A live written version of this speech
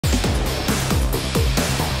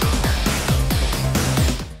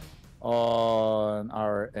on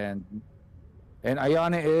our end. And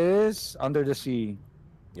Ayane is Under the Sea.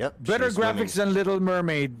 Yep. Better she's graphics swimming. than Little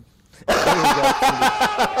Mermaid. Better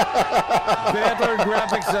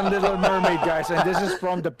graphics than Little Mermaid, guys. And this is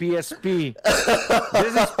from the PSP.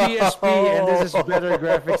 This is PSP, and this is better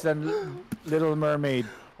graphics than Little Mermaid.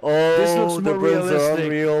 Oh, This looks the more burns are realistic.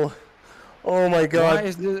 unreal. Oh my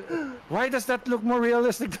god. Why does that look more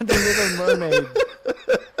realistic than the Little Mermaid?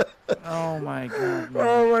 Oh my god. Man.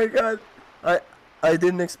 Oh my god. I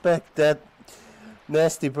didn't expect that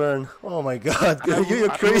nasty burn. Oh my god. You're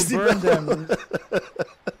crazy. I will burn them.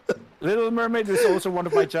 Little Mermaid is also one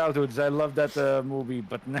of my childhoods. I love that movie,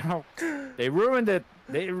 but now they ruined it.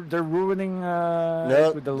 They're ruining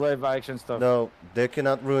it with the live action stuff. No, they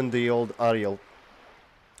cannot ruin the old Ariel.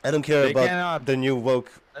 I don't care about the new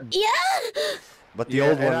woke. Yeah. But the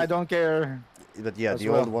old one. And I don't care. But yeah, the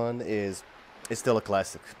old one is still a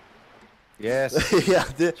classic. Yes. Yeah.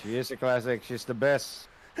 She is a classic. She's the best.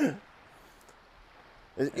 You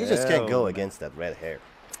just can't go against that red hair.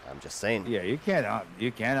 I'm just saying. Yeah, you cannot.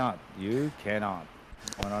 You cannot. You cannot.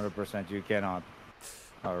 100% you cannot.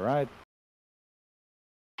 All right.